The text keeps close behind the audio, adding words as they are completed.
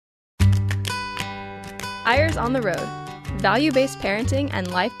Eyres on the Road, value-based parenting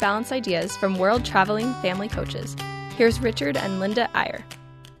and life balance ideas from world-traveling family coaches. Here's Richard and Linda Eyre.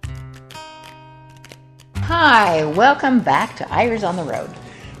 Hi, welcome back to Eyres on the Road.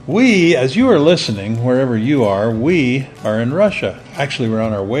 We, as you are listening, wherever you are, we are in Russia. Actually, we're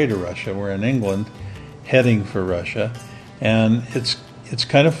on our way to Russia. We're in England, heading for Russia. And it's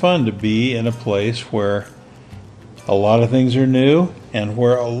kind of fun to be in a place where a lot of things are new and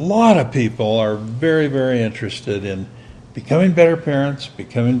where a lot of people are very, very interested in becoming better parents,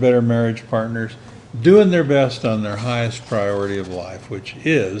 becoming better marriage partners, doing their best on their highest priority of life, which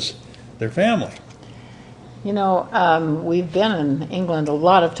is their family. You know, we've been in England a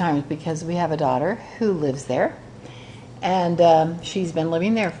lot of times because we have a daughter who lives there. And she's been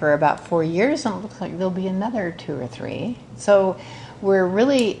living there for about 4 years, and it looks like there'll be another 2 or 3. So we're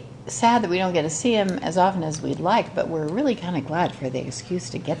really sad that we don't get to see him as often as we'd like, but we're really kind of glad for the excuse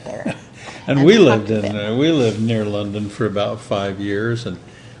to get there. And we lived near London for about 5 years, and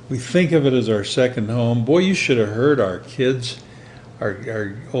we think of it as our second home. Boy, you should have heard our kids.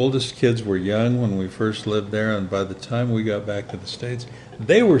 Our oldest kids were young when we first lived there, and by the time we got back to the States,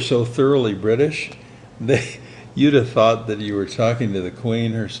 they were so thoroughly British. You'd have thought that you were talking to the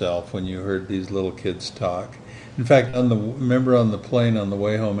Queen herself when you heard these little kids talk. In fact, remember on the plane on the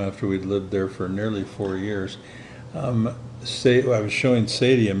way home after we'd lived there for nearly 4 years, I was showing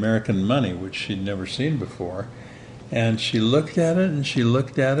Sadie American Money, which she'd never seen before, and she looked at it and she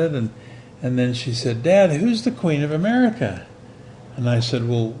looked at it, and then she said, "Dad, who's the Queen of America?" And I said,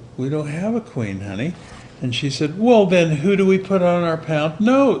 "Well, we don't have a queen, honey." And she said, "Well, then who do we put on our pound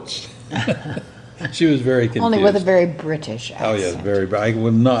notes?" She was very confused. Only with a very British accent. Oh, yes, very. I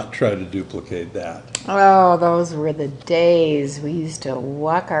will not try to duplicate that. Oh, those were the days. We used to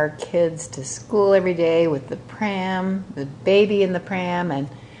walk our kids to school every day with the pram, the baby in the pram,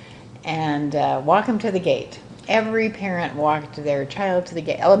 and walk them to the gate. Every parent walked their child to the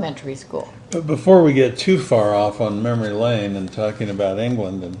gate, elementary school. But before we get too far off on memory lane and talking about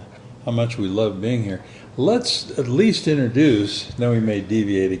England and how much we love being here, let's at least introduce, now we may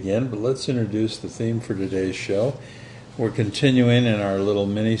deviate again, but let's introduce the theme for today's show. We're continuing in our little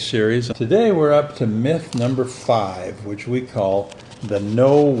mini-series. Today we're up to myth number 5, which we call the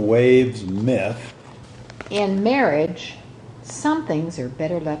no waves myth. In marriage, some things are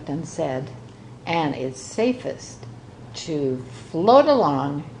better left unsaid, and it's safest to float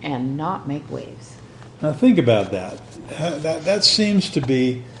along and not make waves. Now think about that. That seems to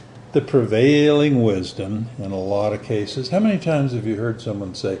be the prevailing wisdom in a lot of cases. How many times have you heard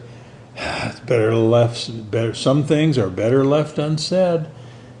someone say, some things are better left unsaid.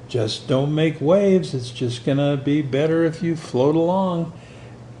 Just don't make waves. It's just going to be better if you float along.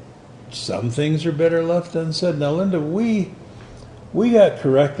 Some things are better left unsaid. Now, Linda, we got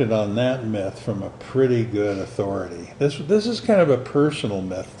corrected on that myth from a pretty good authority. This is kind of a personal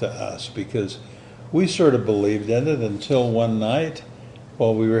myth to us because we sort of believed in it until one night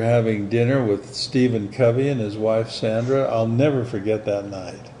while we were having dinner with Stephen Covey and his wife Sandra. I'll never forget that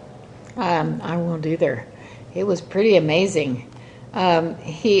night. I won't either. It was pretty amazing.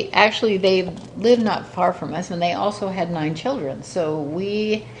 They lived not far from us, and they also had 9 children. So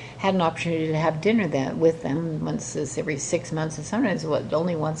we had an opportunity to have dinner with them once every 6 months, and sometimes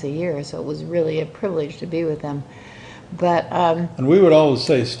only once a year. So it was really a privilege to be with them. But and we would always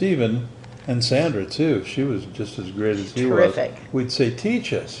say, Stephen and Sandra too. She was just as great as he was. Terrific. We'd say,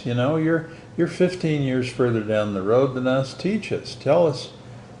 teach us. You know, you're 15 years further down the road than us. Teach us. Tell us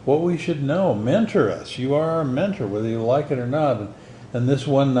what we should know. Mentor us. You are our mentor, whether you like it or not. And this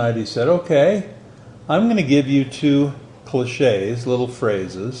one night he said, "Okay, I'm going to give you 2 cliches, little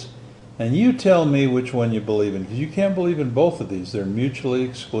phrases, and you tell me which one you believe in, because you can't believe in both of these. They're mutually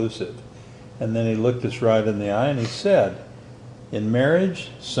exclusive." And then he looked us right in the eye and he said, "In marriage,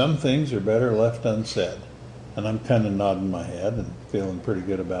 some things are better left unsaid." And I'm kind of nodding my head and feeling pretty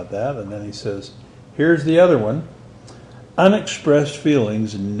good about that. And then he says, "Here's the other one. Unexpressed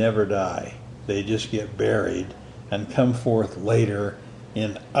feelings never die. They just get buried and come forth later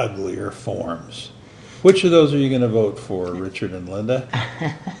in uglier forms." Which of those are you going to vote for, Richard and Linda?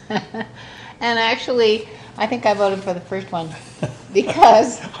 And actually, I think I voted for the first one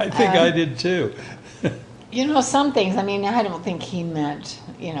because I think I did too. You know, some things, I mean, I don't think he meant,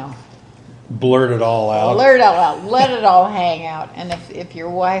 Blurt it all out. blurt it all out, let it all hang out. And if your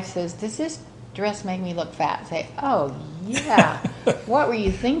wife says, "Does this dress make me look fat?" Say, "Oh, yeah. What were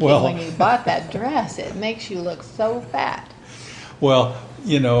you thinking when you bought that dress? It makes you look so fat." Well,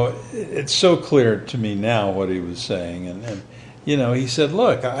 it's so clear to me now what he was saying. And he said,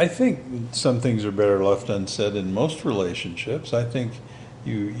 look, I think some things are better left unsaid in most relationships. I think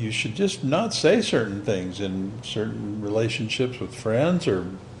you should just not say certain things in certain relationships with friends or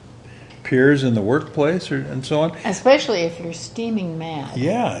peers in the workplace and so on. Especially if you're steaming mad.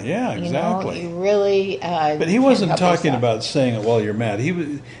 Yeah, exactly. You really. But he wasn't talking about saying it while you're mad. He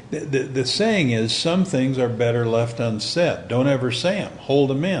was. The saying is, some things are better left unsaid. Don't ever say them. Hold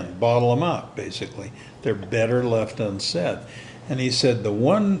them in. Bottle them up. Basically, they're better left unsaid. And he said the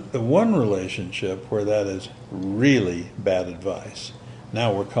one relationship where that is really bad advice.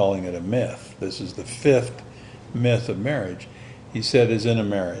 Now we're calling it a myth. This is the 5th myth of marriage. He said is in a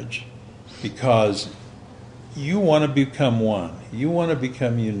marriage. Because you want to become one. You want to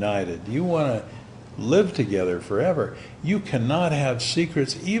become united. You want to live together forever. You cannot have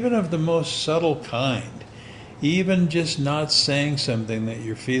secrets, even of the most subtle kind. Even just not saying something that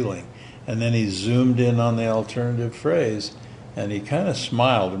you're feeling. And then he zoomed in on the alternative phrase, and he kind of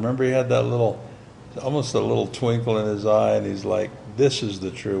smiled. Remember, he had that almost a little twinkle in his eye, and he's like, this is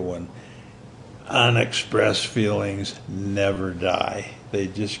the true one. Unexpressed feelings never die. They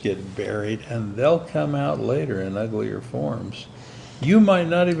just get buried, and they'll come out later in uglier forms. You might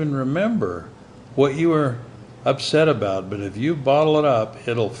not even remember what you were upset about, but if you bottle it up,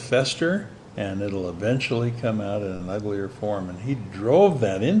 it'll fester, and it'll eventually come out in an uglier form. And he drove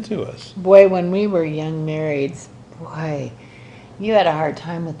that into us. Boy, when we were young marrieds, boy, you had a hard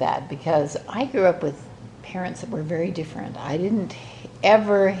time with that, because I grew up with parents that were very different. I didn't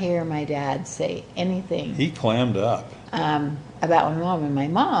ever hear my dad say anything. He clammed up. About my mom. And my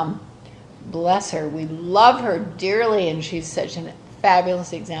mom, bless her, we love her dearly, and she's such a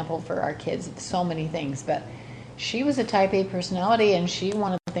fabulous example for our kids of so many things. But she was a type A personality, and she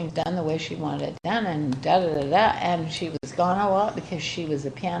wanted things done the way she wanted it done, and da-da-da-da. And she was gone a lot because she was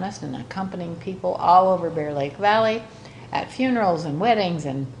a pianist and accompanying people all over Bear Lake Valley at funerals and weddings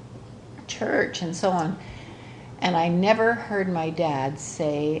and church and so on. And I never heard my dad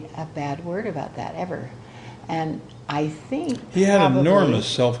say a bad word about that, ever. And I think he had enormous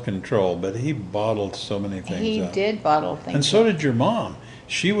self-control, but he bottled so many things up. He did bottle things And so did your mom.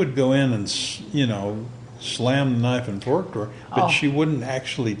 She would go in and, slam the knife and fork drawer, but she wouldn't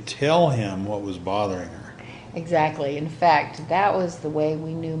actually tell him what was bothering her. Exactly. In fact, that was the way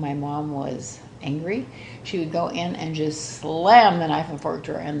we knew my mom was angry. She would go in and just slam the knife and fork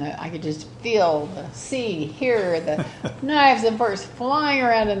drawer, and I could just hear the knives and forks flying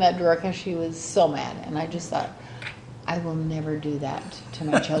around in that drawer because she was so mad. And I just thought, I will never do that to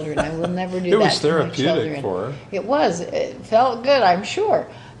my children. I will never do that to my children. It was therapeutic for her. It was. It felt good, I'm sure.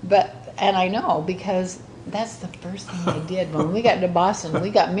 And I know, because that's the first thing I did. When we got to Boston,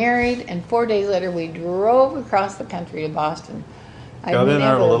 we got married, and 4 days later we drove across the country to Boston. Got in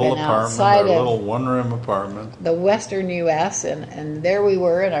our little apartment, our little one-room apartment. The western U.S., and there we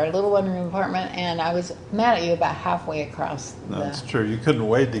were in our little one-room apartment, and I was mad at you about halfway across. That's true. You couldn't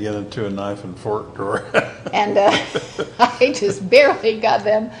wait to get into a knife and fork drawer. And I just barely got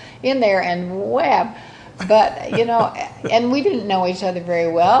them in there, and wham. But, and we didn't know each other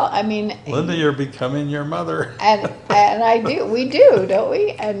very well. I mean... Linda, you're becoming your mother. And we do, don't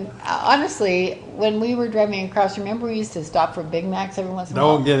we? And honestly, when we were driving across, remember we used to stop for Big Macs every once in a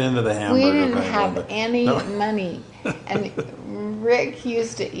while? Don't get into the hamburger. We didn't have any money. And Rick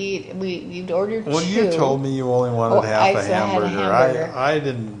used to eat, you'd order 2. Well, you told me you only wanted half a hamburger. I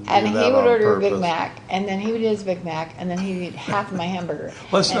didn't do that on purpose. And he would order a Big Mac, and then he would eat his Big Mac, and then he'd eat half of my hamburger.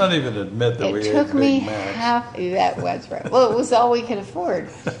 Let's not even admit that we ate Big Macs. It took me that was right. Well, it was all we could afford.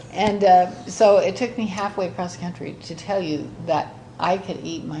 And so it took me halfway across the country to tell you that I could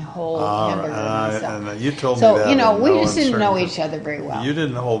eat my whole hamburger myself. And you told me so, that. We just didn't know each other very well. You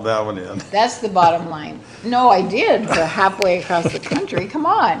didn't hold that one in. That's the bottom line. No, I did for halfway across the country. Come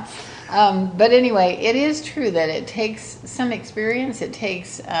on. But anyway, it is true that it takes some experience. It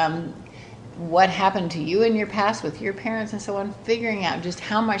takes what happened to you in your past with your parents and so on, figuring out just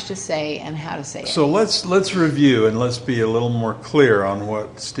how much to say and how to say it. So let's review, and let's be a little more clear on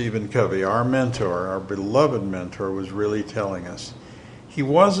what Stephen Covey, our mentor, our beloved mentor, was really telling us. He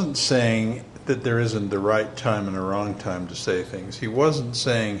wasn't saying that there isn't the right time and a wrong time to say things. He wasn't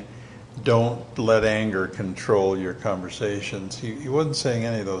saying don't let anger control your conversations. He wasn't saying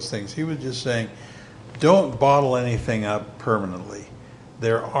any of those things. He was just saying don't bottle anything up permanently.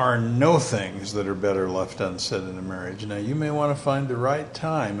 There are no things that are better left unsaid in a marriage. Now, you may want to find the right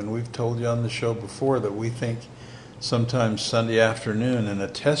time, and we've told you on the show before that we think sometimes Sunday afternoon in a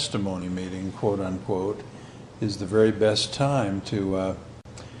testimony meeting, quote unquote, is the very best time to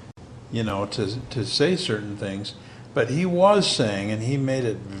say certain things. But he was saying, and he made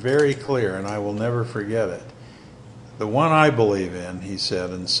it very clear, and I will never forget it. The one I believe in, he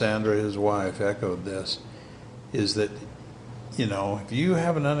said, and Sandra, his wife, echoed this, is that, if you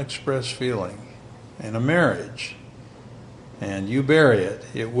have an unexpressed feeling in a marriage and you bury it,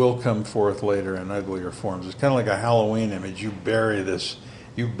 it will come forth later in uglier forms. It's kind of like a Halloween image. You bury this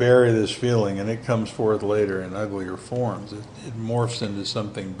feeling, and it comes forth later in uglier forms. It morphs into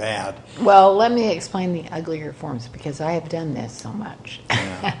something bad. Well, let me explain the uglier forms, because I have done this so much.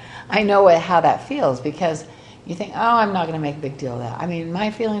 Yeah. I know how that feels, because you think, I'm not going to make a big deal of that. I mean,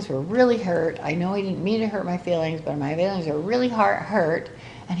 my feelings were really hurt. I know he didn't mean to hurt my feelings, but my feelings are really hurt,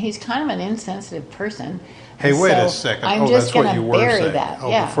 and he's kind of an insensitive person. Hey, wait a second. I'm just that's what going you to were bury saying. that.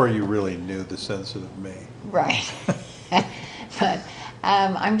 Yeah. Before you really knew the sensitive me. Right. But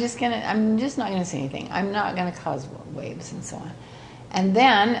I'm just not going to say anything. I'm not going to cause waves and so on. And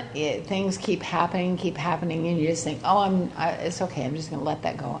then things keep happening, and you just think, it's okay, I'm just going to let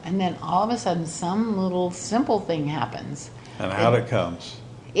that go. And then all of a sudden, some little simple thing happens. And out it comes.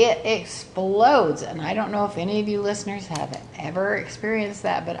 It explodes. And I don't know if any of you listeners have ever experienced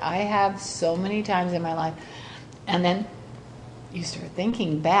that, but I have so many times in my life. And then you start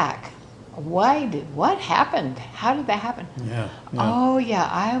thinking back. What happened? How did that happen? Yeah. Oh, yeah,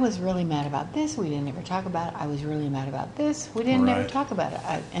 I was really mad about this. We didn't ever talk about it. I was really mad about this. We didn't ever talk about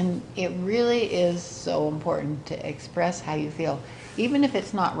it. And it really is so important to express how you feel, even if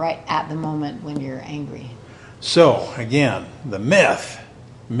it's not right at the moment when you're angry. So, again, the myth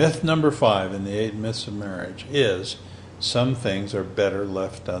number 5 in the 8 myths of marriage is some things are better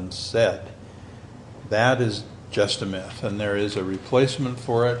left unsaid. That is just a myth, and there is a replacement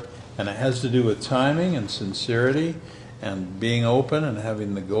for it. And it has to do with timing and sincerity and being open and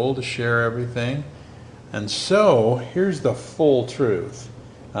having the goal to share everything. And so, here's the full truth.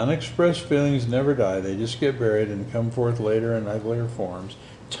 Unexpressed feelings never die. They just get buried and come forth later in uglier forms.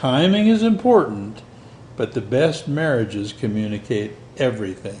 Timing is important, but the best marriages communicate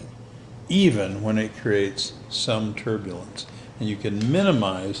everything, even when it creates some turbulence. And you can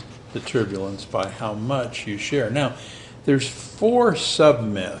minimize the turbulence by how much you share. Now, there's 4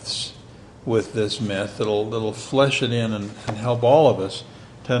 sub-myths with this myth that'll flesh it in and help all of us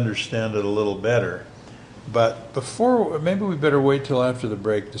to understand it a little better. But maybe we better wait till after the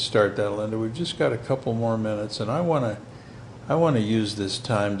break to start that, Linda. We've just got a couple more minutes, and I want to use this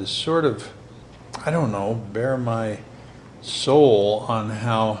time to sort of, bare my soul on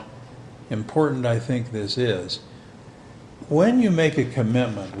how important I think this is. When you make a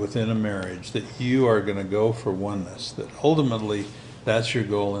commitment within a marriage that you are going to go for oneness, that ultimately that's your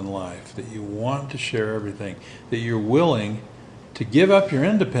goal in life, that you want to share everything, that you're willing to give up your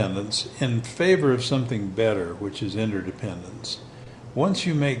independence in favor of something better, which is interdependence. Once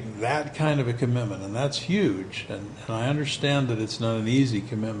you make that kind of a commitment, and that's huge, and I understand that it's not an easy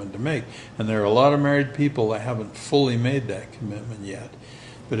commitment to make, and there are a lot of married people that haven't fully made that commitment yet.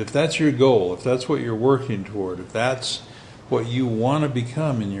 But if that's your goal, if that's what you're working toward, if that's what you want to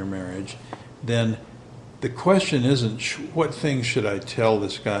become in your marriage, then the question isn't what things should I tell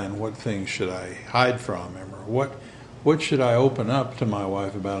this guy and what things should I hide from him, or what should I open up to my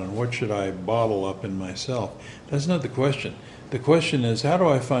wife about and what should I bottle up in myself. That's not the question. The question is, how do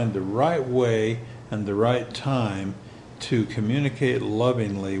I find the right way and the right time to communicate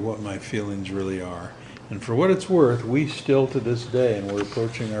lovingly what my feelings really are. And for what it's worth, we still to this day, and we're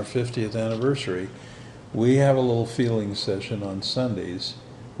approaching our 50th anniversary, we have a little feeling session on Sundays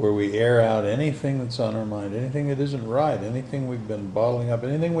where we air out anything that's on our mind, anything that isn't right, anything we've been bottling up,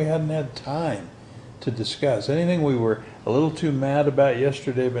 anything we hadn't had time to discuss, anything we were a little too mad about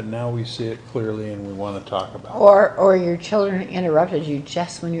yesterday, but now we see it clearly and we want to talk about it. Or your children interrupted you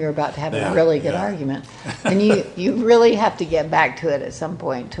just when you were about to have a really good argument. And you really have to get back to it at some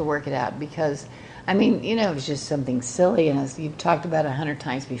point to work it out because, I mean, you know, it's just something silly, and as you've talked about 100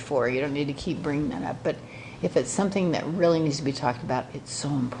 times before, you don't need to keep bringing that up. But if it's something that really needs to be talked about, it's so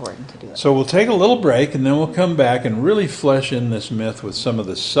important to do it. So we'll take a little break, and then we'll come back and really flesh in this myth with some of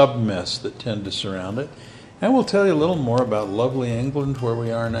the sub-myths that tend to surround it. And we'll tell you a little more about lovely England, where we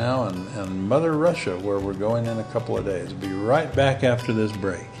are now, and Mother Russia, where we're going in a couple of days. We'll be right back after this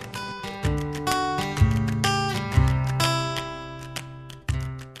break.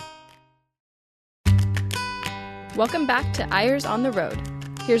 Welcome back to Eyres on the Road.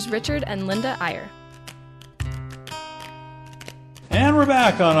 Here's Richard and Linda Eyre. And we're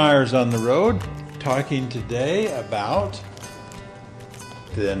back on Eyres on the Road, talking today about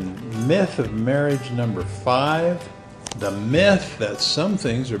the myth of marriage number 5, the myth that some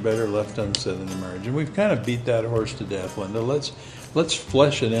things are better left unsaid in a marriage. And we've kind of beat that horse to death, Linda. Let's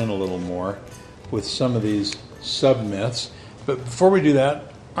flesh it in a little more with some of these sub-myths. But before we do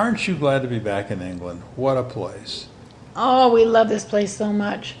that, aren't you glad to be back in England? What a place. Oh, we love this place so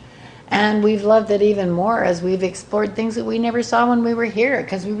much. And we've loved it even more as we've explored things that we never saw when we were here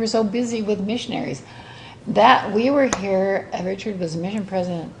because we were so busy with missionaries. That we were here, Richard was mission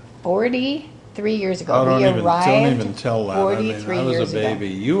president 43 years ago. Oh, We don't arrived even tell that. 43 I was years a baby.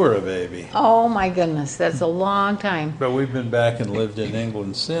 You were a baby. ago. Oh my goodness, that's a long time. But we've been back and lived in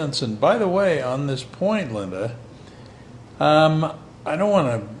England since. And by the way, on this point, Linda, I don't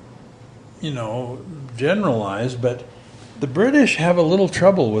want to, generalize, but the British have a little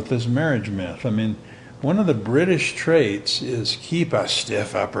trouble with this marriage myth. I mean, one of the British traits is keep a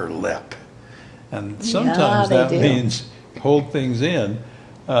stiff upper lip. And sometimes they that do. means hold things in.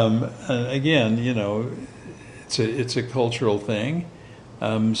 And again, it's a cultural thing.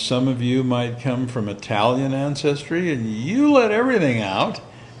 Some of you might come from Italian ancestry, and you let everything out.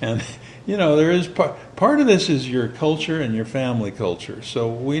 And there is part of this is your culture and your family culture. So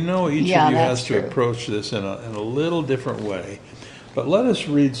we know each of you has to approach this in a little different way. But let us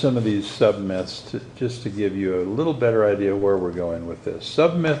read some of these sub-myths just to give you a little better idea where we're going with this.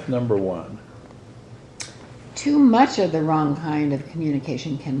 Sub-myth number 1. Too much of the wrong kind of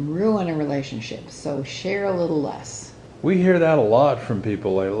communication can ruin a relationship, so share a little less. We hear that a lot from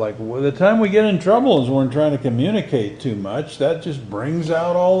people. Like the time we get in trouble is when we're trying to communicate too much. That just brings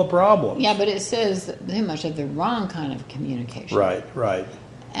out all the problems. Yeah, but it says too much of the wrong kind of communication. Right.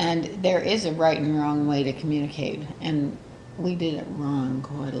 And there is a right and wrong way to communicate, and we did it wrong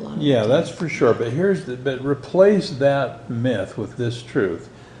quite a lot. Yeah, that's for sure. But but replace that myth with this truth.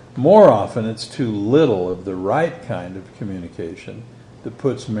 More often, it's too little of the right kind of communication that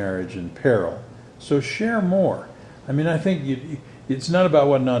puts marriage in peril. So share more. I mean, I think it's not about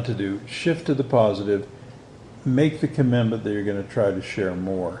what not to do. Shift to the positive. Make the commitment that you're going to try to share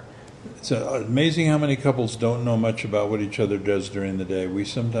more. It's amazing how many couples don't know much about what each other does during the day. We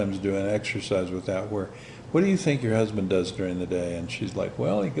sometimes do an exercise with that where, what do you think your husband does during the day? And she's like,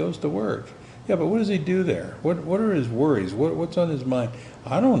 well, he goes to work. Yeah, but what does he do there? What are his worries? What's on his mind?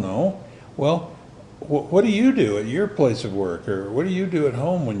 I don't know. Well, what do you do at your place of work? Or what do you do at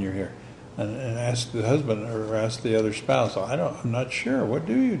home when you're here? And ask the husband or ask the other spouse. I'm not sure. What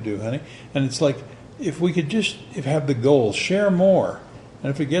do you do, honey? And it's like, if we could just have the goal, share more.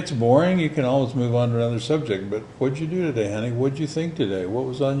 And if it gets boring, you can always move on to another subject. But what'd you do today, honey? What'd you think today? What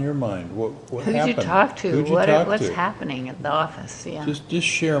was on your mind? What Who'd happened? you talk to? Who'd you talk What's to? happening at the office? Yeah. Just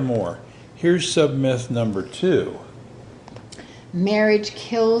share more. Here's sub-myth number 2. Marriage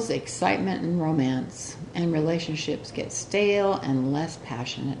kills excitement and romance, and relationships get stale and less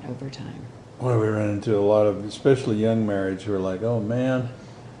passionate over time. Boy, we run into a lot of, especially young marrieds, who are like, oh man,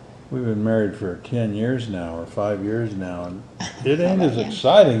 we've been married for 10 years now or 5 years now, and it ain't as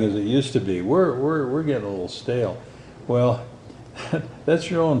exciting as it used to be. We're getting a little stale. Well,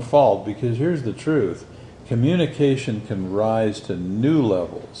 that's your own fault, because here's the truth. Communication can rise to new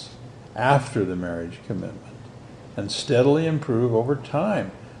levels after the marriage commitment and steadily improve over time,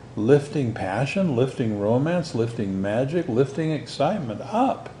 lifting passion, lifting romance, lifting magic, lifting excitement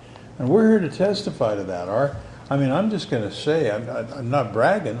up. And we're here to testify to that. I'm just going to say, I'm not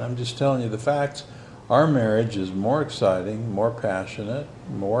bragging, I'm just telling you the facts. Our marriage is more exciting, more passionate,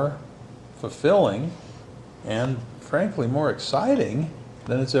 more fulfilling, and frankly more exciting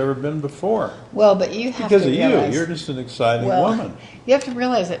than it's ever been before. Well, but you have because to of realize, you're just an exciting woman. You have to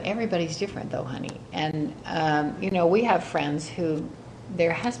realize that everybody's different, though, honey. And we have friends who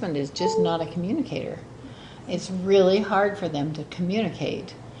their husband is just not a communicator. It's really hard for them to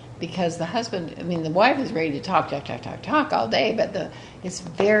communicate because the wife is ready to talk all day, but it's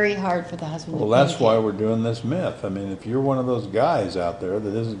very hard for the husband to communicate. Well, that's why we're doing this myth. I mean, if you're one of those guys out there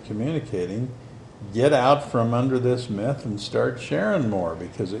that isn't communicating, get out from under this myth and start sharing more,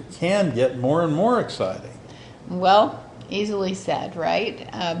 because it can get more and more exciting. Well, easily said, right?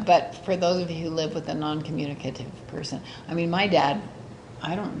 But for those of you who live with a non-communicative person, my dad,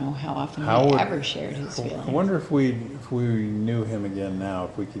 I don't know how often he ever shared his feelings. I wonder if we knew him again now,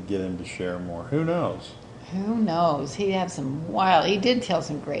 if we could get him to share more. Who knows? Who knows? He did tell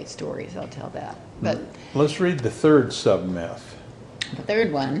some great stories, I'll tell that. But let's read the third sub-myth. The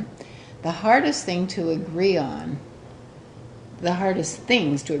third one, the hardest things to agree on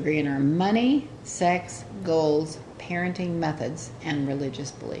are money, sex, goals, parenting methods, and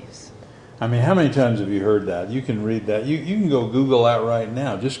religious beliefs. How many times have you heard that? You can read that. You can go Google that right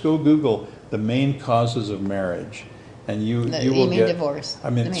now. Just go Google the main causes of marriage, and you will get divorce.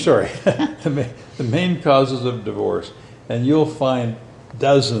 The main causes of divorce, and you'll find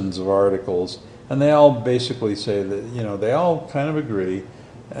dozens of articles, and they all basically say that they all kind of agree.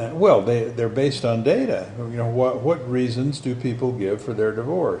 They're based on data. What reasons do people give for their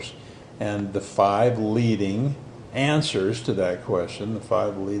divorce? And the 5 leading answers to that question, the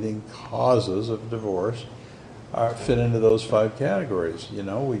 5 leading causes of divorce, fit into those 5 categories.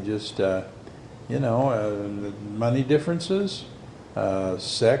 We just, money differences,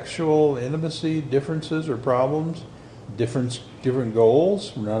 sexual intimacy differences or problems, different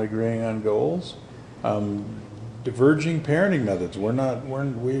goals. We're not agreeing on goals. Diverging parenting methods.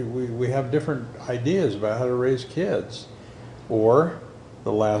 We have different ideas about how to raise kids. Or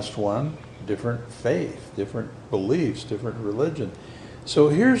the last one, different faith, different beliefs, different religion. So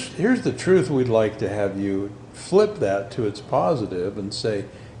here's the truth. We'd like to have you flip that to its positive and say,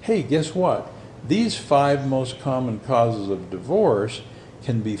 hey, guess what? These 5 most common causes of divorce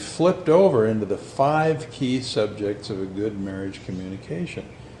can be flipped over into the 5 key subjects of a good marriage communication.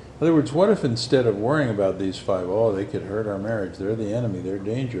 In other words, what if instead of worrying about these 5, they could hurt our marriage, they're the enemy, they're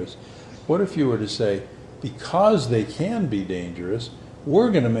dangerous, what if you were to say, because they can be dangerous,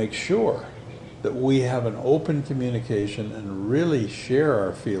 we're going to make sure that we have an open communication and really share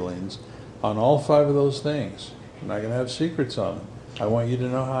our feelings on all 5 of those things. I'm not going to have secrets on them. I want you to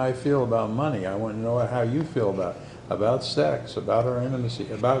know how I feel about money. I want to know how you feel about sex, about our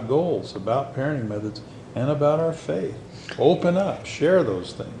intimacy, about goals, about parenting methods, and about our faith. Open up, share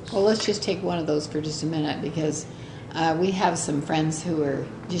those things. Well, let's just take one of those for just a minute, because we have some friends who are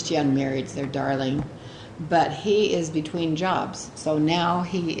just young marrieds. They're darling. But he is between jobs. So now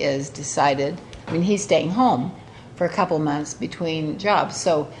he is decided, he's staying home for a couple months between jobs.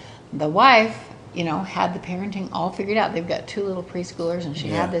 So the wife, had the parenting all figured out. They've got 2 little preschoolers, and she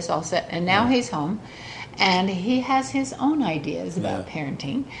had this all set. And now he's home, and he has his own ideas about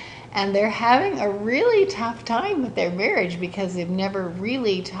parenting. And they're having a really tough time with their marriage because they've never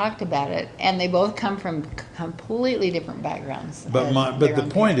really talked about it. And they both come from completely different backgrounds. But the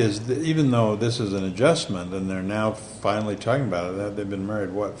point is that even though this is an adjustment and they're now finally talking about it, they've been married,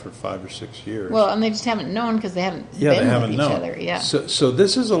 for 5 or 6 years? Well, and they just haven't known because they haven't been with each other. Yeah. So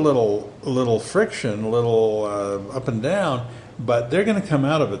this is a little friction, a little up and down, but they're going to come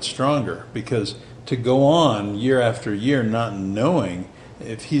out of it stronger, because to go on year after year not knowing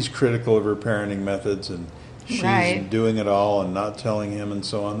if he's critical of her parenting methods and she's doing it all and not telling him and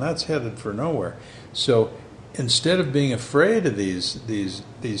so on, that's headed for nowhere. So instead of being afraid of these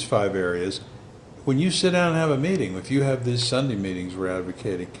 5 areas, when you sit down and have a meeting, if you have these Sunday meetings we're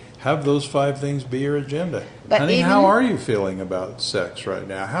advocating, have those 5 things be your agenda. But honey, how are you feeling about sex right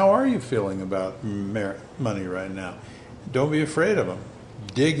now? How are you feeling about money right now? Don't be afraid of them.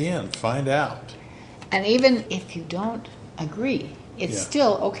 Dig in, find out. And even if you don't agree, it's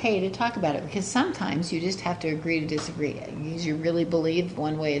still okay to talk about it, because sometimes you just have to agree to disagree. Because you really believe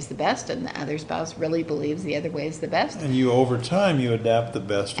one way is the best, and the other spouse really believes the other way is the best. And over time, you adapt the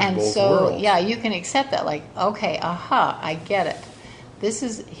best of both worlds. And so, you can accept that, okay, I get it. This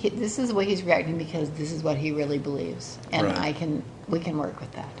is the way he's reacting because this is what he really believes, and we can work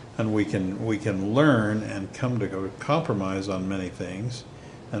with that. And we can learn and come to a compromise on many things,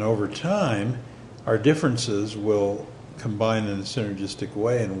 and over time, our differences will combine in a synergistic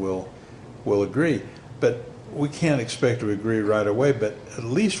way, and we'll agree. But we can't expect to agree right away, but at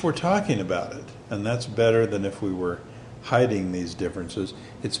least we're talking about it, and that's better than if we were hiding these differences.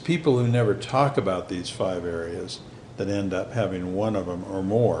 It's people who never talk about these 5 areas that end up having one of them or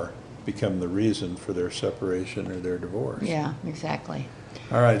more become the reason for their separation or their divorce. Yeah, exactly.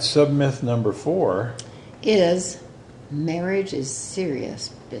 All right, sub-myth number 4 is marriage is serious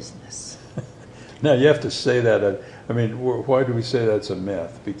business. Now, you have to say that. Why do we say that's a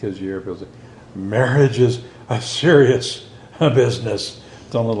myth? Because you hear people say, marriage is a serious business.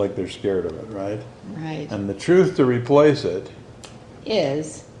 It's almost like they're scared of it, right? Right. And the truth to replace it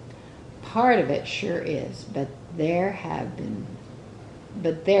is, part of it sure is, but there had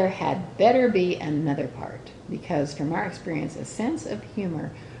better be another part, because from our experience, a sense of humor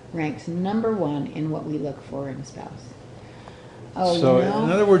ranks number 1 in what we look for in a spouse. So,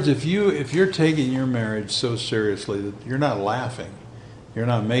 in other words, if you're taking your marriage so seriously that you're not laughing, you're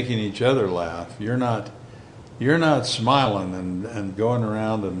not making each other laugh, you're not smiling and going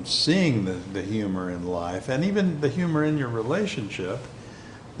around and seeing the humor in life and even the humor in your relationship,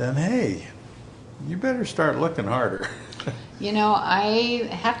 then hey, you better start looking harder. I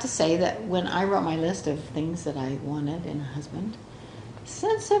have to say that when I wrote my list of things that I wanted in a husband,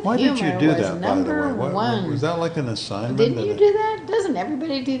 sense of Why humor did you do was that, number by the way? 1. Was that like an assignment? Didn't you do that? Doesn't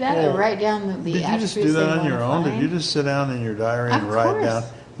everybody do that? Or write down the Did you attributes just do that they on your want own? to Did you find? just sit down in your diary and Of write course. down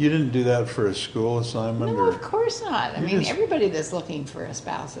You didn't do that for a school assignment? No, or? of course not. I You mean, just- everybody that's looking for a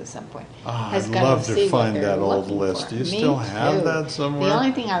spouse at some point has I'd got love to to see what find they're that old looking list. for. Do you Me still have too. that somewhere? The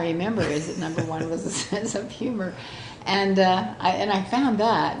only thing I remember is that number one was a sense of humor, and I found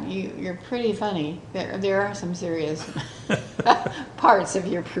that you're pretty funny. There are some serious parts of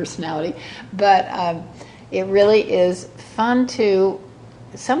your personality, but it really is fun to.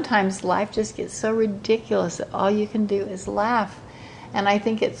 Sometimes life just gets so ridiculous that all you can do is laugh. And I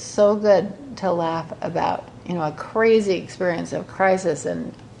think it's so good to laugh about, a crazy experience of crisis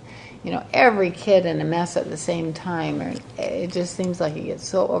and, every kid in a mess at the same time. Or it just seems like it gets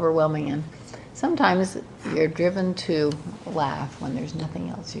so overwhelming. And sometimes you're driven to laugh when there's nothing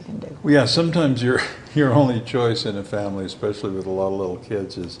else you can do. Well, yeah, sometimes your only choice in a family, especially with a lot of little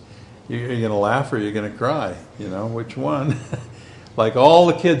kids, is you're going to laugh or you're going to cry. Which one? Like all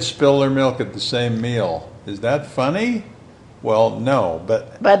the kids spill their milk at the same meal. Is that funny? Well, no,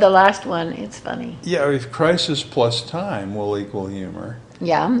 but... By the last one, it's funny. Yeah, if crisis plus time will equal humor.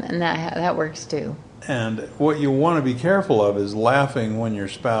 Yeah, and that works too. And what you want to be careful of is laughing when your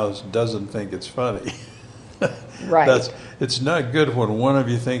spouse doesn't think it's funny. Right. It's not good when one of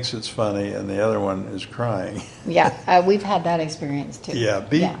you thinks it's funny and the other one is crying. Yeah, we've had that experience too. Yeah,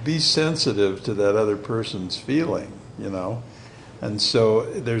 be sensitive to that other person's feeling, And so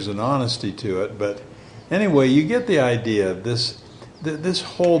there's an honesty to it. But anyway, you get the idea of this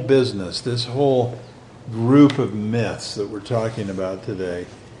whole business, this whole group of myths that we're talking about today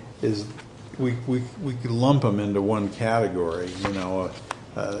is we could lump them into one category.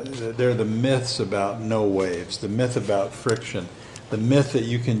 They're the myths about no waves, the myth about friction, the myth that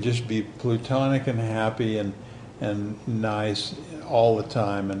you can just be plutonic and happy and nice all the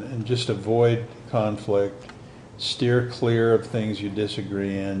time and just avoid conflict. Steer clear of things you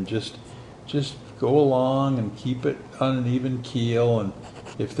disagree in. Just go along and keep it on an even keel. And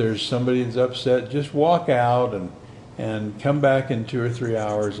if there's somebody that's upset, just walk out and come back in 2 or 3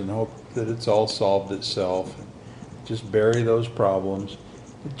 hours and hope that it's all solved itself. Just bury those problems.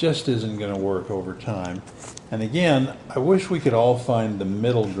 It just isn't going to work over time. And again, I wish we could all find the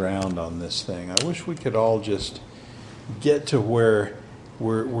middle ground on this thing. I wish we could all just get to where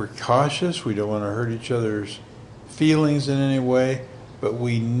we're cautious. We don't want to hurt each other's feelings in any way, but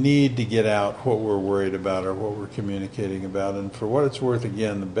we need to get out what we're worried about or what we're communicating about. And for what it's worth,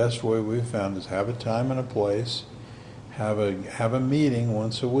 again, the best way we've found is have a time and a place, have a meeting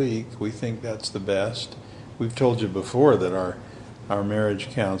once a week. We think that's the best. We've told you before that our marriage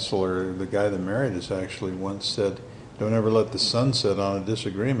counselor, the guy that married us, actually once said, "Don't ever let the sun set on a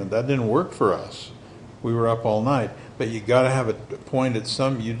disagreement." That didn't work for us. We were up all night. But you got to have a point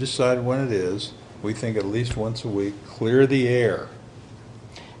you decide when it is. We think at least once a week. Clear the air.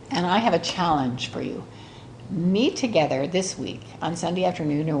 And I have a challenge for you. Meet together this week on Sunday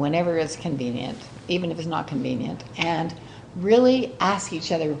afternoon or whenever it's convenient, even if it's not convenient, and really ask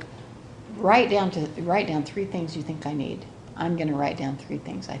each other, write down 3 things you think I need. I'm going to write down 3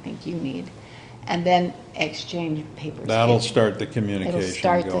 things I think you need. And then exchange papers. That'll start the communication It'll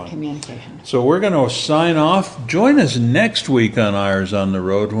start going. the communication. So we're going to sign off. Join us next week on Eyres on the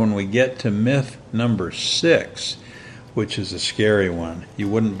Road when we get to myth number 6, which is a scary one. You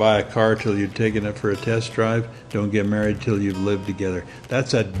wouldn't buy a car till you'd taken it for a test drive. Don't get married till you've lived together.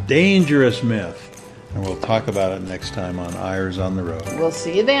 That's a dangerous myth. And we'll talk about it next time on Eyres on the Road. We'll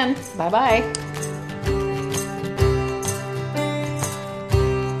see you then. Bye-bye.